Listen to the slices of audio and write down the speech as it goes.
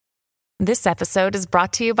This episode is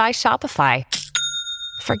brought to you by Shopify.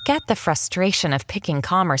 Forget the frustration of picking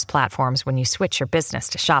commerce platforms when you switch your business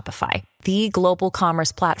to Shopify, the global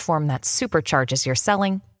commerce platform that supercharges your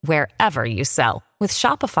selling wherever you sell. With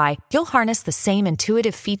Shopify, you'll harness the same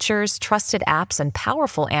intuitive features, trusted apps, and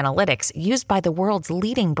powerful analytics used by the world's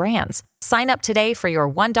leading brands. Sign up today for your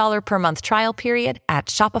 $1 per month trial period at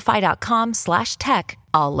shopify.com/tech,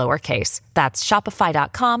 all lowercase. That's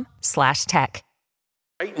shopify.com/tech.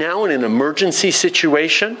 Right now, in an emergency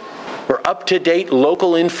situation where up-to-date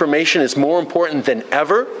local information is more important than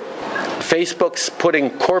ever, Facebook's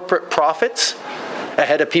putting corporate profits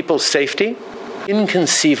ahead of people's safety.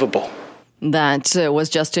 Inconceivable. That was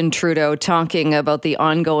Justin Trudeau talking about the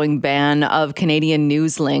ongoing ban of Canadian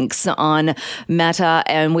news links on Meta.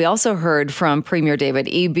 And we also heard from Premier David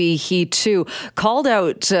Eby. He, too, called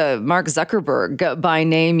out Mark Zuckerberg by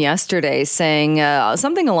name yesterday, saying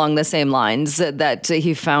something along the same lines, that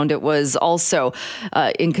he found it was also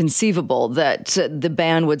inconceivable that the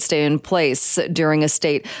ban would stay in place during a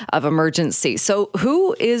state of emergency. So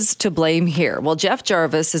who is to blame here? Well, Jeff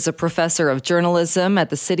Jarvis is a professor of journalism at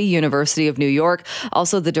the City University of New York,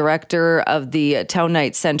 also the director of the Town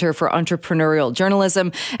Knight Center for Entrepreneurial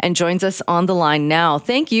Journalism, and joins us on the line now.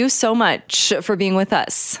 Thank you so much for being with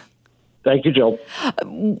us. Thank you, Jill.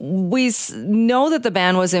 We know that the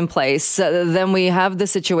ban was in place. Then we have the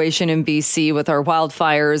situation in BC with our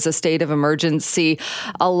wildfires, a state of emergency,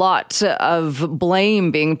 a lot of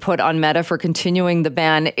blame being put on Meta for continuing the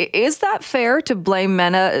ban. Is that fair to blame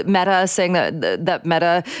Meta saying that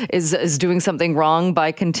Meta is doing something wrong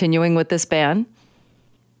by continuing with this ban?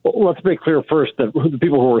 Well, let's make clear first that the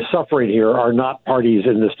people who are suffering here are not parties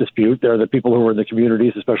in this dispute. They're the people who are in the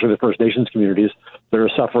communities, especially the First Nations communities, that are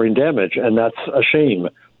suffering damage, and that's a shame.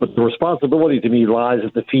 But the responsibility to me lies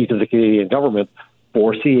at the feet of the Canadian government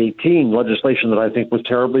for C-18 legislation that I think was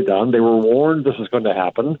terribly done. They were warned this was going to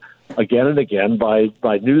happen again and again by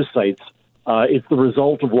news sites. It's the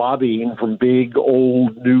result of lobbying from big,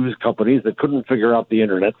 old news companies that couldn't figure out the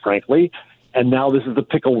internet, frankly, and now this is the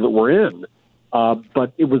pickle that we're in.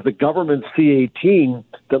 But it was the government C-18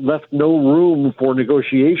 that left no room for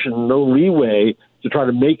negotiation, no leeway to try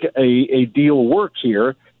to make a deal work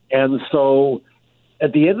here. And so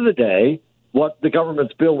at the end of the day, what the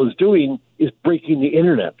government's bill is doing is breaking the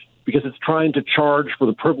internet because it's trying to charge for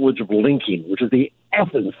the privilege of linking, which is the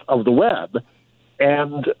essence of the web.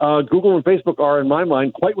 And Google and Facebook are, in my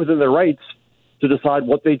mind, quite within their rights to decide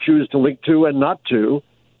what they choose to link to and not to.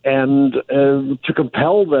 And to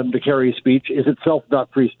compel them to carry speech is itself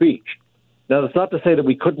not free speech. Now, that's not to say that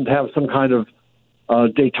we couldn't have some kind of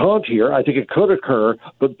détente here. I think it could occur,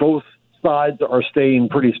 but both sides are staying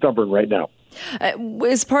pretty stubborn right now.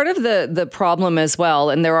 Is part of the problem as well,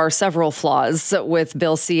 and there are several flaws with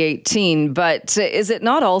Bill C-18, but is it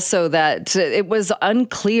not also that it was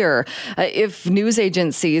unclear if news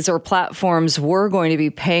agencies or platforms were going to be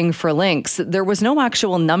paying for links? There was no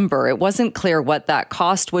actual number. It wasn't clear what that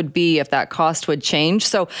cost would be, if that cost would change.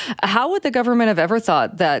 So how would the government have ever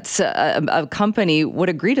thought that a company would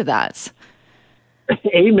agree to that?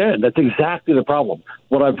 Amen. That's exactly the problem.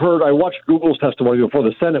 What I've heard, I watched Google's testimony before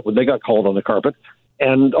the Senate when they got called on the carpet,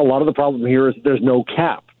 and a lot of the problem here is there's no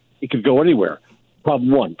cap. It could go anywhere.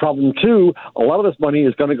 Problem one. Problem two, a lot of this money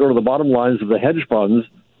is going to go to the bottom lines of the hedge funds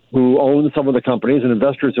who own some of the companies and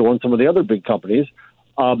investors who own some of the other big companies.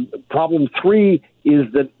 Problem three is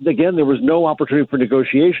that, again, there was no opportunity for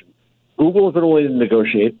negotiation. Google has been willing to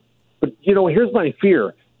negotiate. But, here's my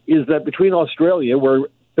fear, is that between Australia, where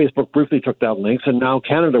Facebook briefly took down links, and now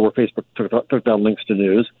Canada, where Facebook took down links to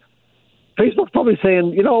news, Facebook's probably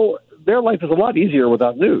saying, their life is a lot easier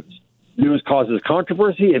without news. News causes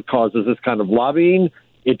controversy. It causes this kind of lobbying.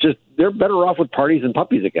 They're better off with parties and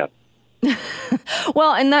puppies again.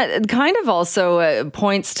 Well, and that kind of also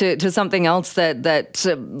points to something else that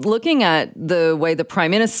looking at the way the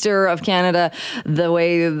Prime Minister of Canada, the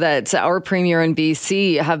way that our Premier in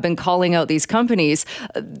BC have been calling out these companies,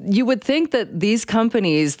 you would think that these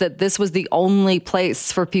companies, that this was the only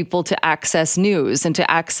place for people to access news and to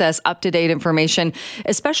access up-to-date information,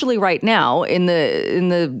 especially right now in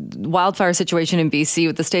the wildfire situation in BC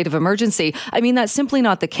with the state of emergency. I mean, that's simply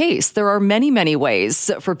not the case. There are many, many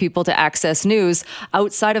ways for people to access news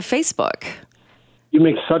outside of Facebook. You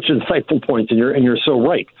make such insightful points, and you're so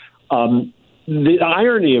right. The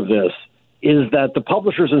irony of this is that the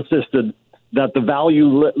publishers insisted that the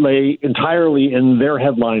value lay entirely in their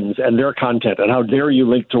headlines and their content, and how dare you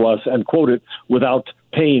link to us and quote it without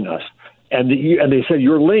paying us. And they said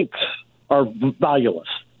your links are valueless.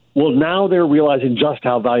 Well, now they're realizing just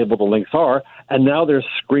how valuable the links are, and now they're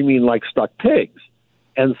screaming like stuck pigs.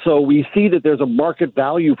 And so we see that there's a market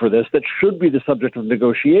value for this that should be the subject of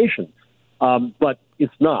negotiation, but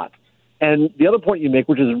it's not. And the other point you make,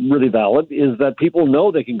 which is really valid, is that people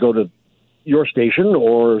know they can go to your station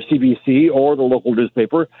or CBC or the local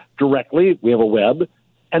newspaper directly. We have a web.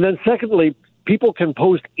 And then secondly, people can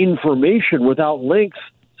post information without links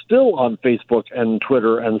still on Facebook and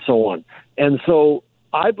Twitter and so on. And so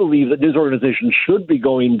I believe that news organizations should be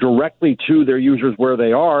going directly to their users where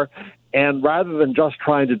they are, and rather than just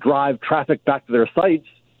trying to drive traffic back to their sites,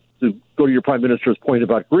 to go to your Prime Minister's point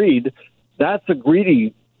about greed, that's a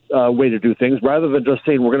greedy way to do things, rather than just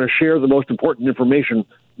saying we're going to share the most important information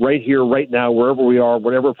right here, right now, wherever we are,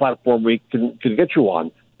 whatever platform we can get you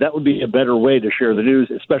on. That would be a better way to share the news,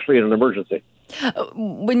 especially in an emergency.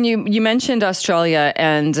 When you mentioned Australia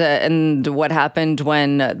and what happened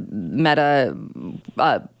when Meta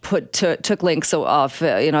took links off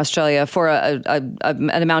in Australia for an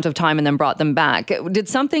amount of time and then brought them back, did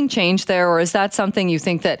something change there, or is that something you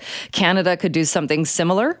think that Canada could do something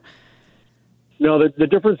similar? No, the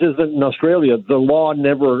difference is that in Australia, the law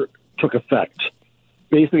never took effect.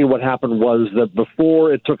 Basically, what happened was that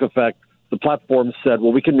before it took effect, the platform said,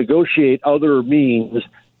 well, we can negotiate other means,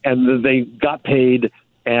 and then they got paid,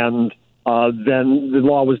 and then the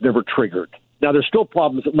law was never triggered. Now, there's still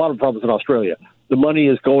problems, a lot of problems in Australia. The money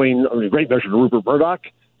is going, in great measure, to Rupert Murdoch.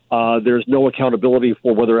 There's no accountability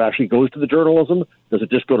for whether it actually goes to the journalism. Does it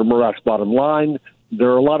just go to Murdoch's bottom line? There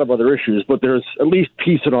are a lot of other issues, but there's at least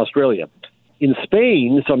peace in Australia. In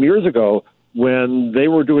Spain, some years ago, when they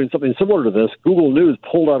were doing something similar to this, Google News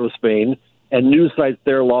pulled out of Spain, and news sites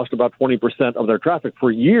there lost about 20% of their traffic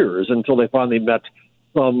for years until they finally met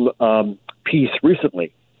some peace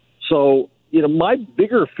recently. So, my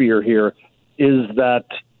bigger fear here is that,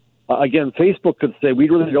 again, Facebook could say we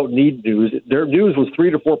really don't need news. Their news was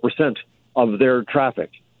 3 to 4% of their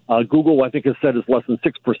traffic. Google, I think, has said is less than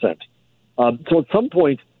 6%. So at some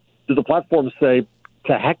point, do the platforms say,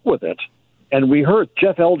 to heck with it? And we heard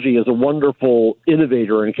Jeff Elgie is a wonderful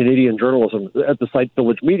innovator in Canadian journalism at the site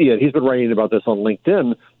Village Media. He's been writing about this on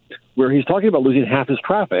LinkedIn, where he's talking about losing half his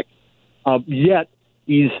traffic. Yet,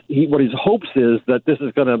 what his hopes is that this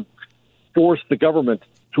is going to force the government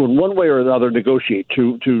to, in one way or another, negotiate,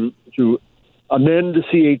 to amend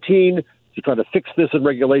C-18, to try to fix this in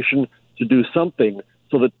regulation, to do something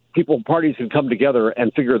so that parties can come together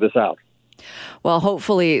and figure this out. Well,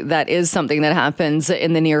 hopefully that is something that happens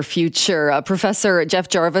in the near future. Professor Jeff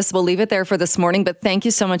Jarvis, we'll leave it there for this morning, but thank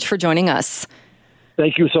you so much for joining us.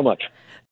 Thank you so much.